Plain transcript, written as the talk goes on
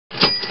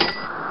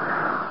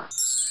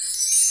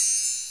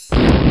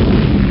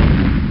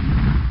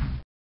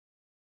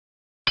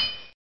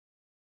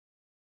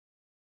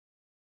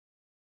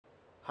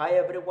Hi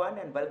everyone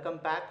and welcome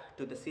back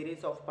to the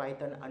series of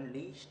Python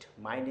Unleashed.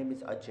 My name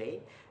is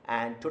Ajay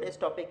and today's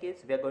topic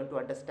is we are going to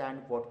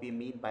understand what we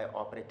mean by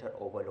operator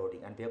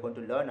overloading and we are going to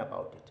learn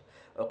about it.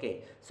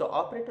 Okay, so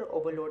operator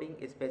overloading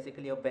is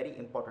basically a very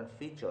important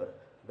feature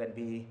when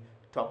we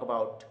talk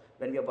about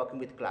when we are working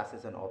with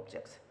classes and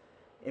objects.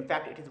 In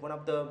fact, it is one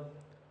of the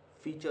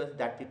features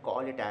that we call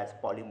it as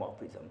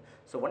polymorphism.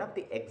 So one of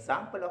the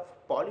example of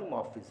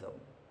polymorphism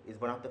is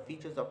one of the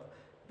features of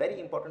very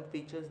important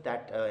features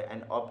that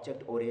an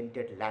object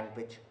oriented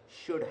language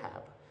should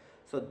have.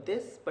 So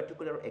this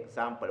particular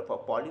example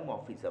for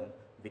polymorphism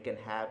we can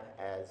have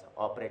as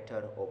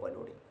operator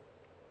overloading.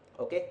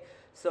 Okay,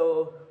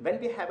 so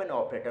when we have an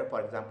operator, for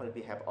example,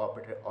 we have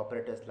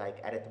operators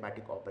like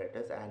arithmetic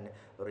operators and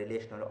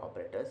relational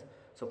operators.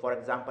 So for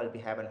example, we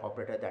have an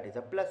operator that is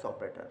a plus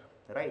operator,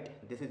 right?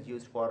 This is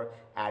used for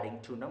adding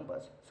two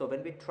numbers. So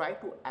when we try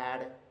to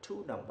add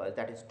two numbers,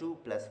 that is 2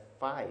 plus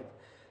 5,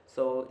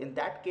 so in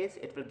that case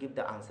it will give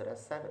the answer as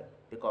 7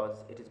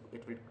 because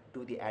it will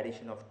do the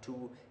addition of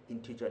two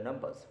integer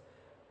numbers.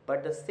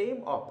 But the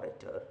same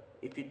operator,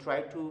 if you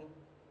try to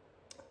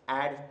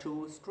add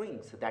two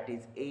strings, that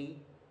is a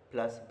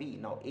plus b.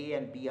 Now a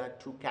and b are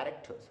two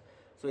characters,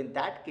 so in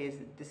that case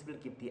this will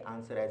give the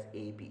answer as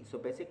ab. So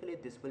basically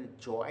this will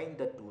join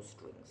the two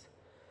strings.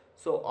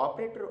 So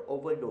operator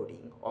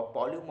overloading or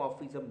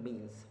polymorphism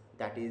means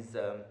that is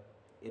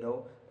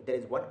there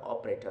is one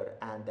operator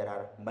and there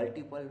are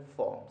multiple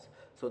forms.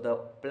 So the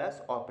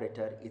plus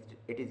operator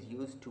is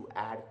used to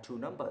add two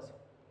numbers,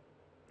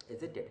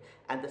 isn't it?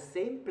 And the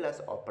same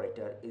plus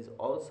operator is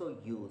also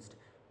used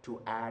to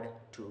add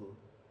two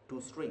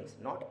strings.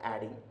 Not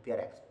adding, we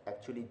are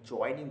actually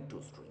joining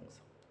two strings,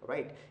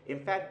 right? In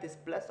fact, this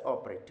plus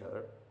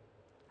operator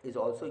is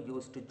also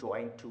used to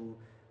join two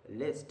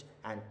list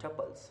and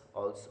tuples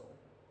also,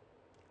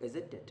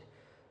 isn't it?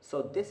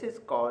 So this is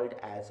called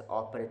as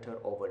operator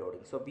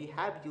overloading. So we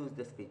have used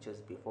these features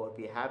before,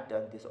 we have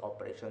done these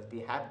operations,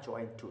 we have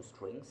joined two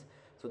strings.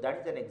 So that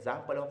is an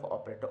example of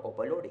operator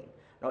overloading.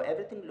 Now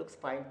everything looks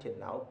fine till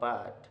now,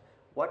 but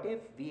what if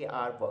we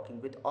are working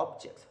with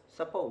objects?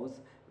 Suppose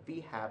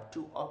we have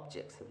two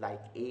objects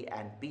like A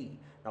and B.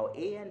 Now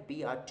A and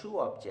B are two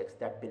objects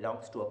that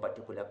belongs to a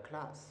particular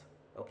class.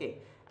 Okay,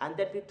 and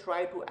then we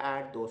try to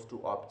add those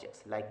two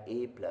objects like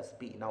A plus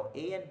B. Now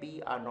A and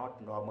B are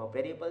not normal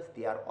variables,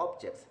 they are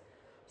objects.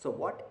 So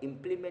what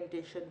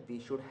implementation we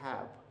should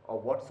have, or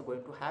what's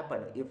going to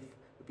happen if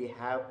we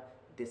have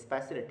this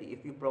facility,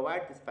 if we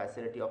provide this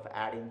facility of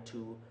adding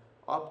two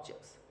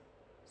objects?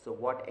 So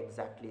what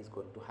exactly is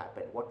going to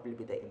happen? What will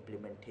be the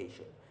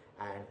implementation?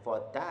 And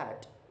for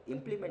that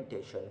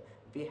implementation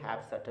we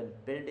have certain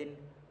built-in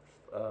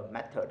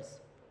methods,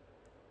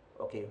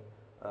 okay,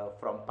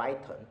 from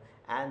Python,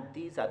 and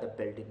these are the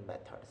built-in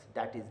methods,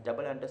 that is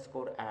double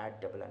underscore add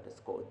double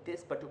underscore.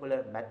 This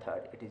particular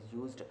method, it is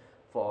used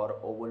for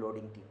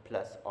overloading the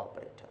plus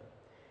operator.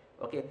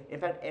 Okay,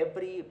 in fact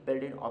every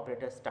built-in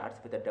operator starts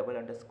with a double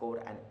underscore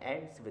and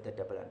ends with a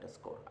double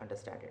underscore,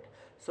 understand it?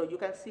 So you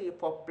can see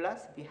for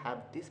plus we have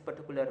this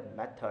particular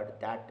method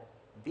that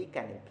we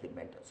can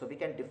implement. So we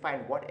can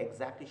define what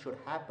exactly should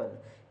happen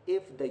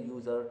if the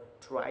user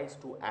tries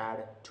to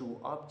add two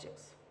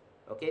objects.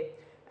 Okay,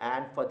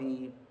 and for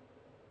the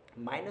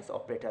minus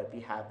operator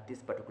we have this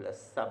particular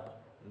sub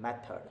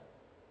method.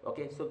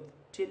 Okay, so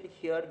till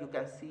here you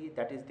can see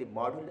that is the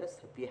modulus.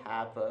 We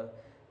have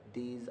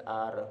these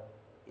are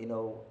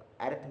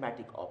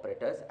arithmetic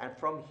operators, and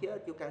from here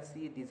you can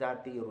see these are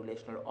the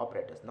relational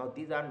operators. Now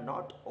these are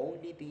not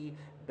only the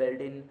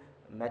built-in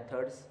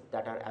methods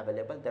that are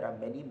available, there are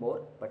many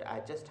more, but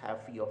I just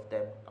have few of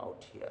them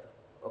out here.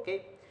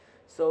 Okay,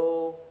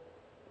 so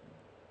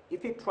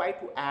if we try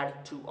to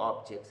add two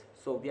objects,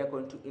 so we are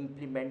going to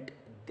implement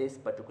this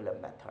particular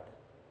method.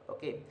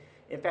 Okay,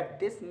 in fact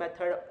this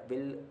method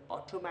will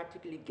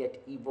automatically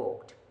get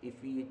evoked if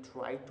we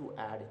try to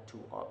add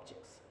two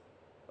objects.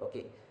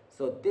 Okay,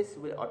 so this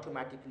will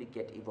automatically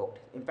get evoked.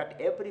 In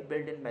fact every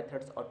built-in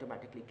methods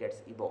automatically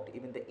gets evoked.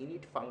 Even the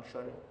init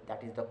function,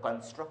 that is the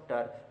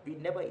constructor, we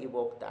never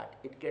evoke that,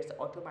 it gets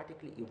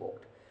automatically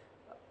evoked.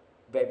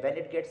 When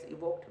it gets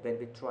evoked, when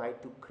we try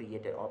to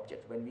create an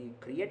object, when we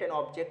create an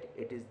object,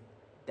 it is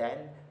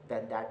then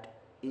when that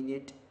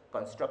init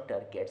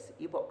constructor gets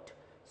evoked.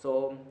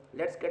 So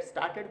let's get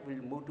started. We'll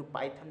move to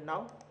Python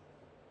now,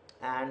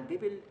 and we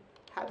will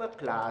have a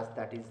class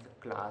that is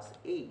class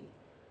A.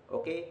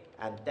 Okay,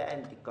 and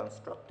then the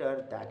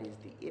constructor, that is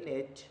the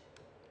init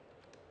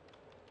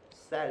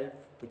self,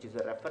 which is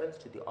a reference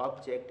to the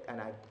object,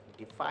 and I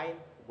define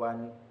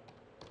one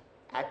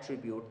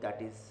attribute,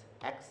 that is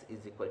x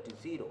is equal to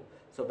 0.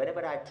 So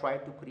whenever I try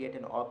to create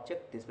an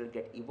object, this will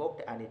get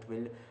evoked and it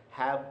will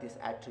have this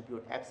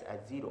attribute x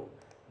as 0.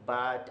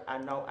 But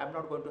and now I'm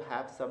not going to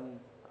have some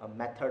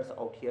methods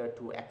out here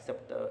to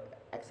accept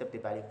the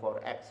value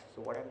for x.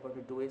 So what I'm going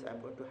to do is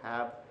I'm going to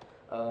have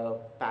a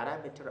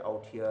parameter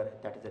out here,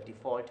 that is a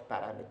default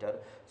parameter.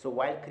 So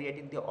while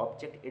creating the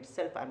object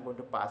itself, I'm going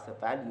to pass a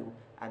value,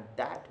 and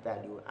that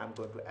value I'm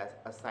going to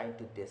assign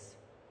to this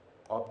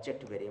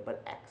object variable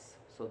x.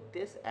 So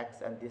this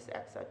x and this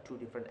x are two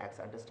different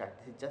x. Understand,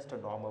 this is just a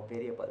normal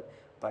variable,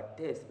 but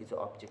this is an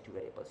objective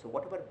variable. So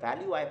whatever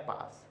value I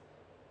pass,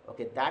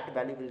 okay, that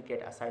value will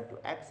get assigned to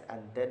x,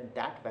 and then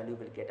that value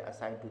will get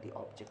assigned to the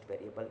object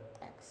variable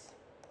x.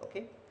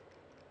 Okay,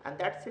 and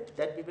that's it.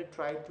 Then we will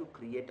try to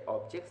create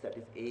objects, that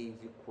is a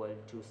is equal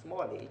to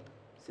small a.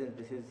 Since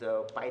this is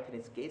Python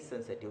is case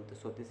sensitive,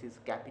 so this is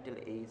capital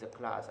A is a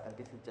class and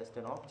this is just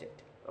an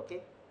object.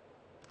 Okay,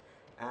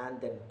 and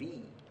then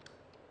b,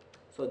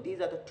 so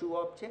these are the two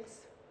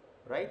objects,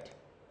 right?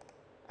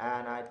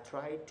 And I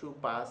try to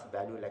pass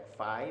value like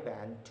 5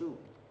 and 2,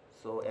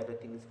 so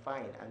everything is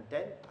fine. And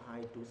then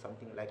I do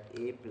something like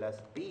a plus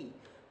b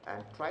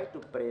and try to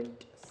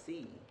print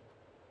c.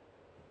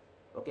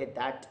 Okay,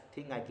 that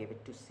thing I gave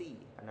it to c,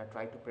 and I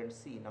try to print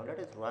c. Now let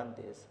us run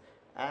this,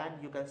 and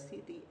you can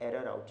see the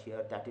error out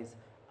here, that is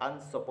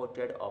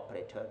unsupported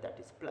operator, that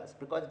is plus,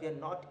 because we are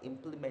not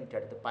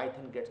implemented. The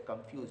Python gets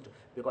confused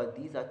because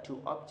these are two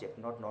objects,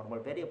 not normal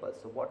variables.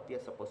 So what we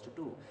are supposed to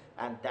do,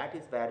 and that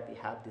is where we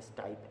have this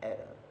type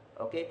error.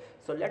 Okay,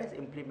 so let us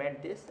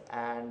implement this,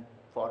 and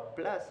for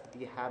plus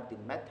we have the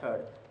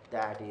method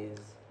that is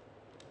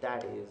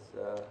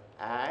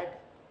add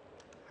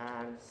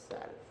and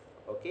self.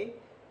 Okay,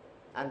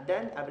 and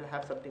then I will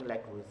have something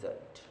like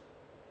result.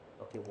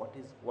 Okay, why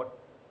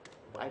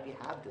we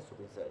have this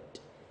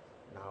result?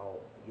 Now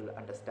you'll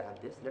understand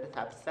this. Let us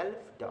have self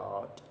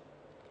dot,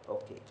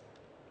 okay,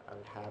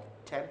 I'll have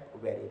temp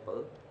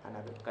variable, and I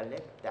will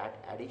collect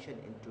that addition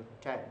into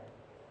temp.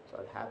 So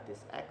I'll have this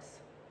x,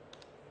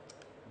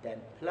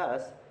 then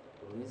plus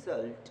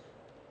result,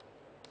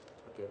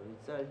 okay,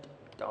 result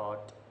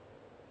dot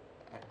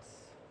x,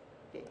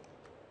 okay,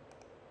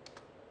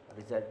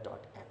 result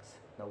dot x.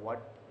 Now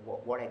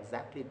what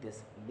exactly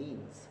this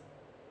means,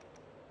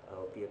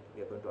 we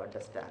are going to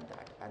understand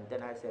that. And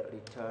then I say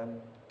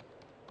return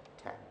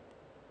 10,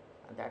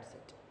 and that's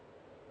it.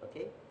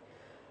 Okay,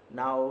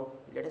 now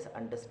let us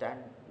understand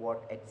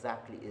what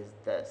exactly is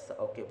this.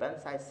 Okay,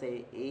 once I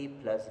say a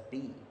plus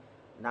b,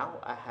 now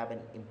I have an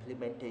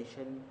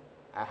implementation.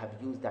 I have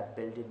used that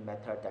built-in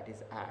method, that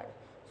is add.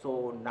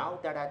 So now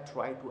that I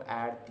try to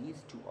add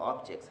these two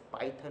objects,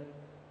 Python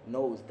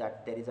knows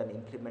that there is an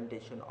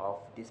implementation of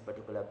this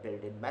particular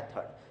built-in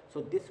method.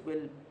 So this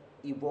will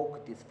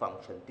evoke this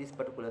function. This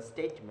particular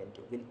statement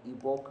will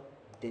evoke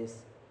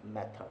this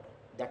method.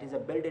 That is a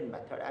built-in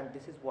method, and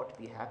this is what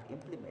we have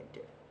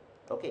implemented.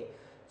 Okay,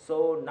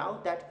 so now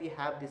that we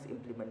have this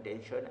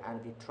implementation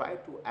and we try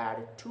to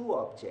add two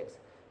objects,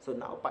 so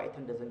now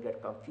Python doesn't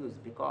get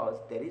confused because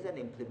there is an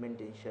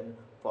implementation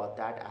for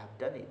that. I have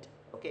done it,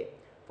 okay,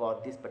 for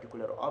this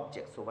particular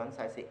object. So once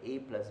I say a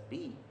plus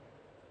b,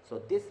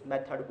 so this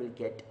method will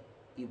get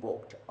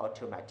evoked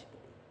automatically.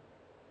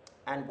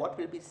 And what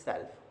will be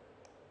self,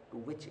 to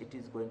which it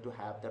is going to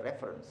have the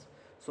reference?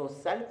 So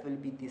self will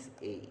be this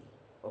a.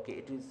 Okay,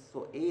 it is,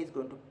 so a is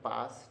going to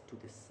pass to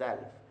the self,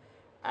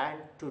 and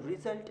to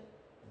result,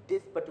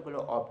 this particular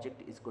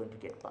object is going to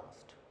get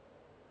passed.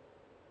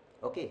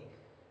 Okay,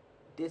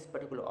 this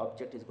particular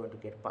object is going to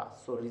get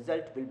passed. So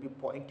result will be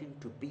pointing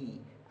to b,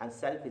 and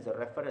self is a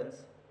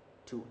reference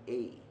to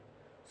a.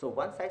 So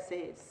once I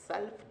say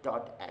self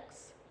dot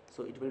x,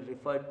 so it will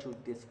refer to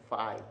this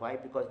 5. Why?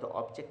 Because the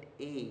object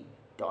a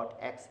dot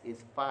x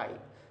is 5.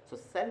 So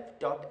self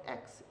dot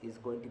x is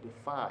going to be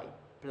 5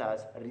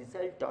 plus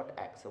result dot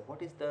x. So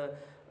what is the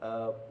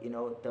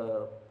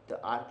the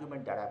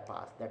argument that I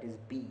pass, that is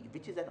b,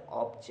 which is an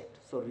object.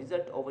 So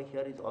result over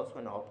here is also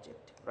an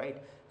object,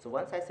 right? So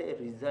once I say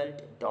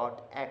result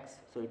dot x,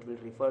 so it will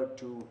refer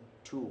to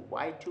 2.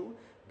 Why 2?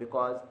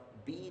 Because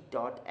b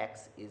dot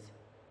x is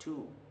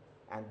 2,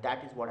 and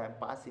that is what I'm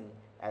passing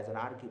as an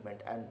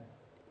argument, and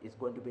is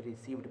going to be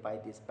received by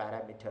this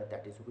parameter,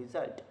 that is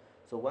result.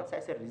 So once I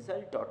say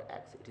result dot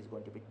x, it is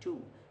going to be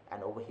 2,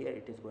 and over here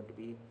it is going to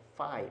be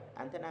 5,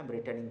 and then I'm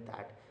returning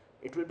that.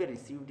 It will be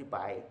received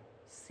by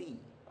c.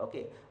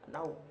 Okay,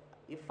 now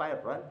if I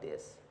run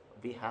this,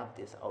 we have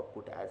this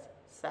output as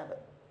 7,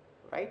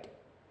 right?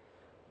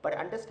 But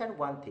understand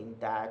one thing,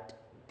 that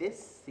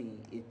this c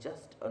is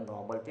just a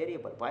normal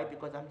variable. Why?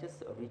 Because I'm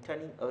just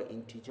returning an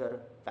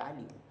integer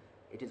value.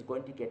 It is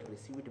going to get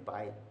received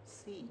by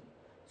c.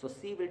 So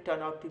c will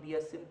turn out to be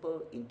a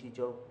simple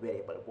integer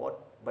variable.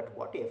 But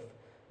what if,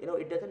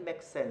 it doesn't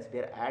make sense. We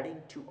are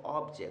adding two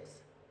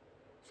objects.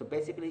 So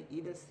basically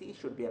even c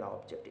should be an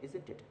object,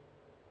 isn't it?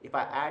 If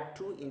I add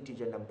two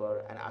integer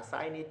number and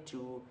assign it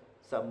to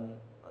some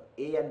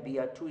a and b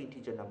are two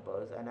integer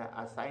numbers, and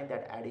I assign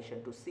that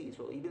addition to c,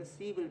 so even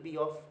c will be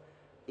of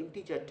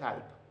integer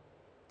type,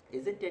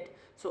 isn't it?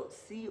 So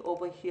c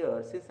over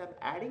here, since I'm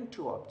adding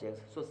two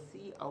objects, so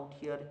c out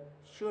here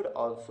should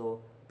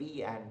also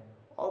be an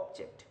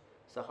object.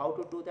 So how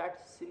to do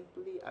that?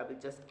 Simply I will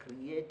just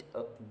create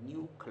a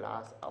new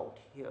class out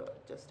here.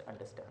 Just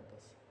understand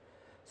this.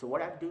 So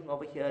what I'm doing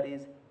over here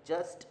is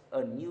just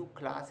a new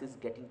class is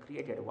getting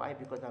created. Why?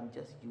 Because I'm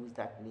just use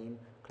that name,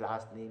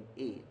 class name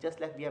a, just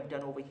like we have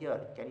done over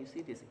here. Can you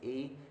see this?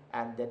 A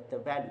and then the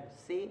value,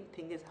 same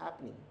thing is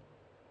happening.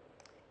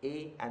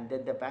 A and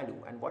then the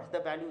value, and what's the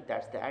value?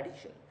 That's the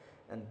addition.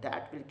 and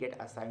that will get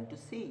assigned to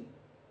C.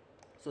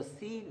 So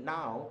C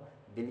now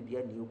will be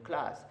a new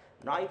class.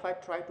 Now if I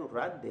try to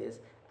run this,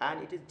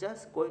 and it is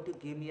just going to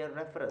give me a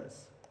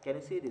reference. Can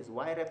you see this?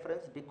 Why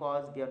reference?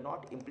 Because we are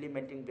not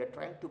implementing, we are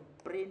trying to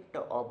print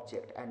an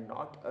object and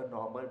not a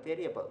normal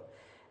variable.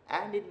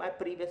 And in my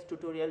previous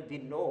tutorial, we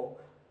know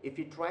if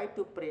you try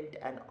to print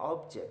an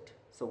object,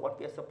 so what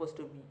we are supposed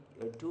to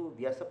do,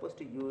 we are supposed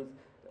to use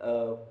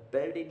a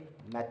built-in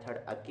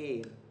method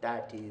again,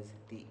 that is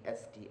the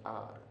str,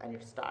 and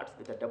it starts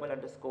with a double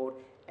underscore,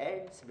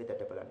 ends with a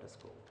double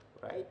underscore,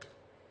 right?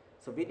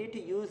 So we need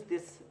to use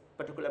this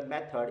particular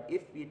method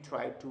if we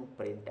try to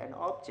print an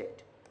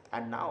object.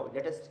 And now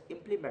let us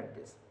implement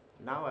this.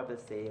 Now I will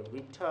say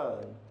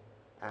return,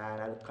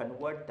 and I'll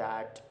convert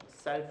that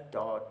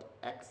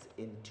self.x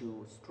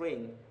into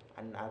string,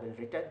 and I will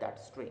return that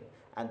string,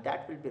 and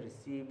that will be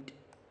received,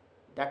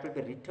 that will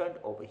be returned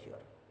over here.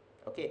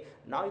 Okay,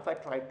 now if I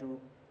try to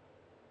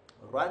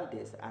run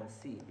this and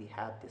see, we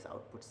have this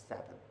output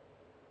 7.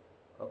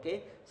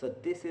 Okay, so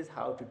this is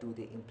how to do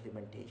the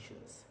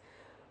implementations.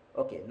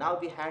 Okay, now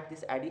we had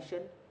this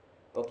addition.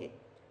 Okay,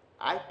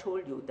 I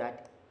told you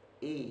that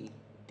a,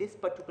 this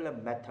particular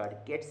method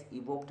gets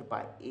evoked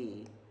by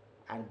a,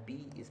 and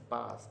b is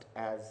passed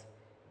as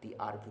the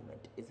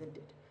argument, isn't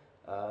it?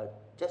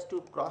 Just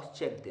to cross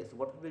check this,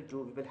 what we will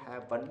do, we will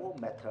have one more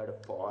method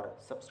for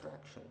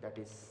subtraction, that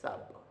is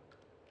sub.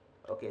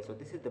 Okay, so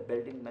this is the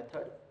built-in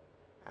method,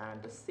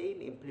 and the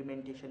same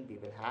implementation we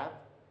will have.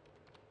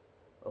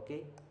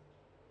 Okay,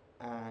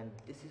 and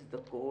this is the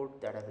code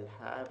that I will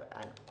have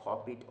and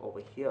copy it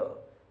over here,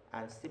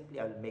 and simply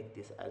I will make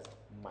this as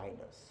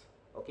minus.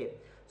 Okay,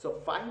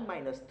 so 5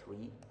 minus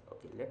 3.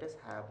 Okay, let us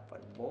have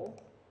one more.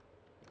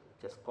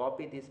 Just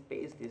copy this,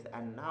 paste this,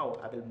 and now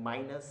I will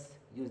minus,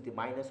 use the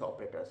minus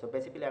operator. So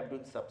basically I'm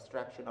doing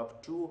subtraction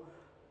of two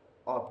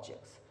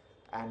objects,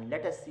 and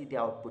let us see the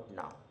output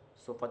now.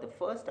 So for the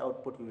first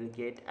output we will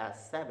get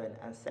as 7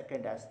 and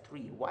second as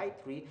 3. Why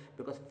 3?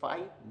 Because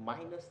 5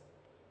 minus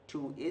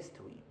 2 is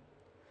 3.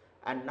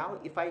 And now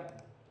if I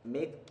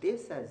make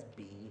this as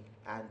B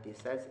and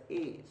this as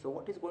A, so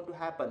what is going to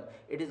happen?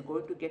 It is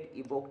going to get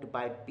evoked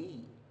by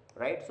B,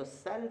 right? So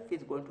self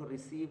is going to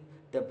receive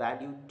the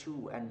value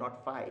 2 and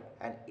not 5,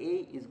 and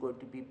A is going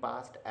to be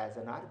passed as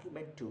an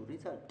argument to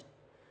result.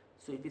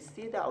 So if you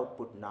see the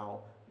output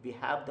now, we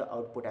have the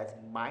output as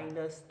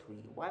minus 3.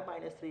 Why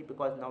minus 3?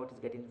 Because now it is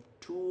getting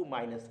 2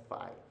 minus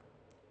 5.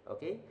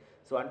 Okay,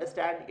 so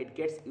understand, it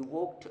gets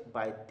evoked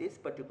by this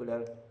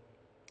particular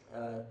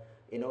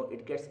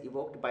it gets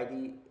evoked by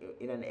the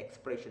in an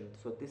expression.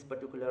 So this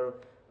particular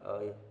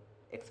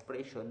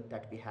expression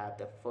that we have,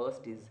 the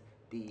first is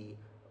the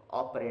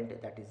operand,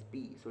 that is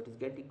b, so it is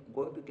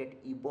going to get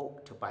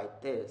evoked by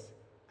this,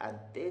 and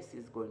this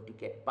is going to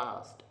get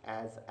passed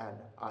as an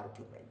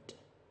argument.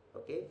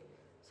 Okay,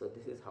 so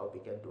this is how we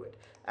can do it.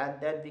 And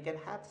then we can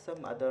have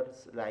some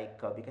others,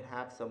 like we can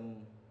have some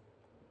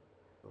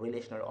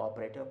relational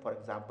operator, for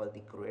example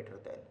the greater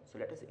than. So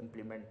let us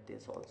implement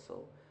this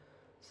also.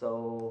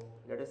 So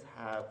let us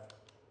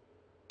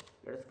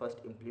first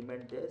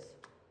implement this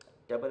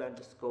double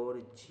underscore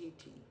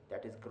gt,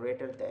 that is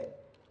greater than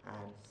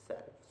and self.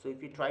 So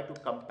if you try to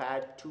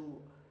compare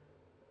two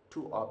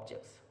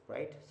objects,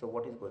 right, so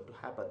what is going to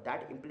happen?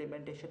 That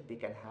implementation we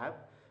can have.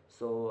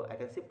 So I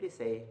can simply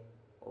say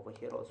over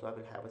here also I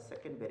will have a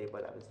second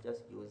variable, I will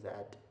just use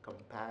that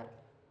compare,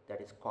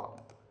 that is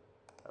comp.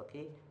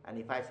 Okay, and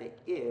if I say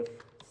if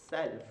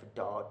self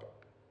dot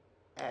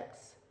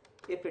x,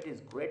 if it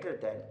is greater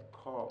than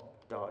comp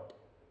dot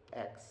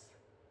x,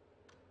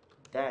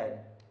 then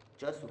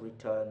just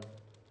return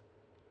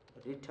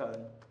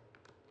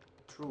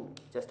true,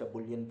 just a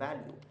boolean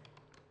value,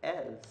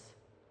 else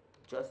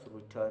just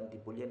return the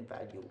boolean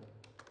value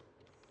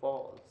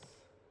false,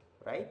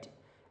 right?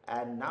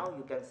 And now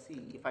you can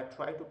see, if I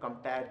try to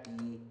compare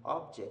the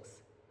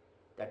objects,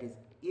 that is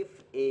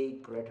if a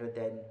greater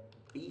than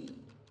b,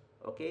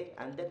 okay,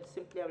 and then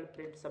simply I will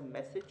print some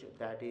message,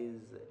 that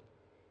is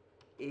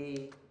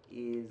a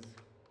is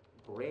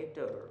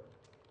greater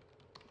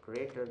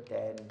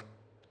than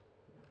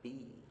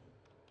b.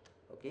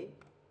 Okay,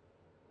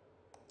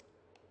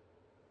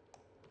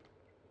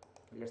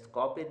 let's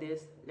copy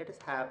this, let us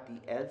have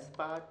the else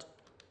part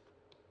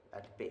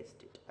and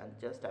paste it, and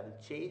just I will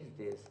change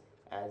this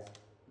as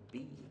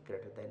b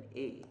greater than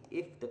a.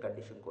 If the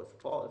condition goes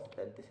false,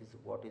 then this is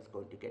what is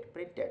going to get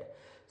printed.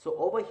 So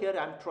over here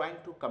I'm trying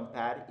to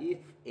compare if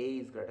a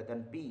is greater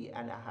than b,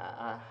 and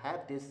I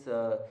have this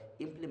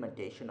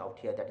implementation out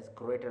here, that is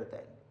greater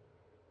than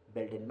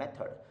built-in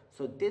method.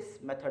 So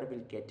this method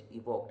will get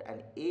evoked,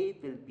 and a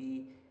will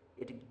be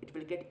it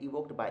will get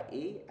evoked by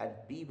a, and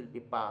b will be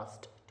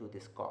passed to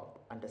this comp.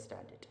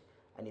 Understand it?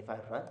 And if I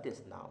run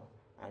this now,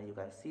 and you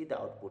can see the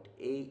output,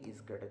 a is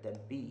greater than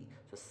b.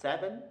 So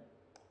 7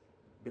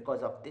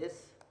 because of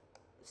this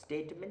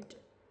statement,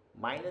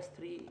 minus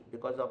 3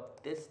 because of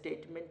this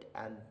statement,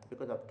 and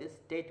because of this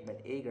statement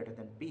a greater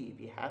than b,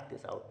 we have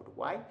this output.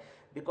 Why?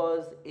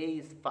 Because a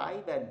is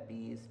 5 and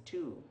b is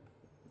 2.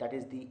 That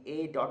is, the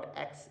a dot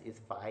x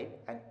is 5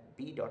 and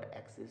b dot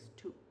x is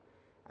 2.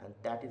 and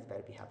that is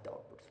where we have the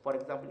outputs. For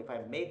example, if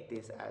I make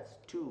this as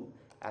 2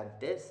 and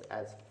this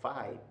as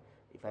 5,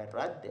 if I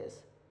run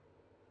this,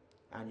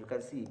 and you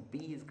can see b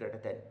is greater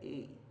than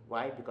a.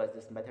 Why? Because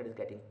this method is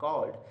getting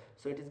called,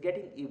 so it is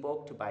getting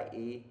evoked by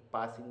a,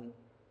 passing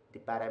the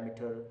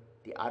parameter,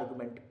 the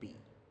argument b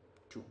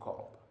to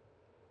comp.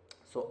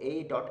 So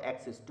a dot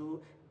x is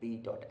 2, b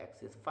dot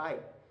x is 5.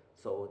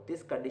 So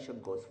this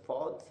condition goes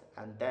false,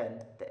 and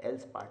then the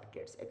else part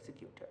gets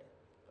executed.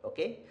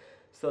 Okay,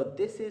 so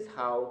this is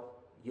how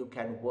you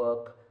can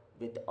work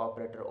with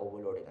operator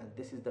overloading, and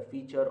this is the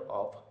feature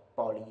of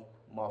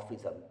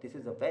polymorphism. This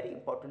is a very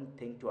important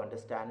thing to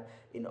understand.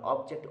 In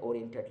object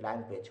oriented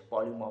language,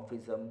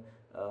 polymorphism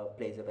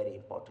plays a very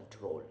important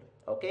role.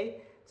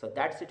 Okay, so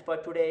that's it for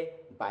today.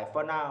 Bye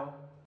for now.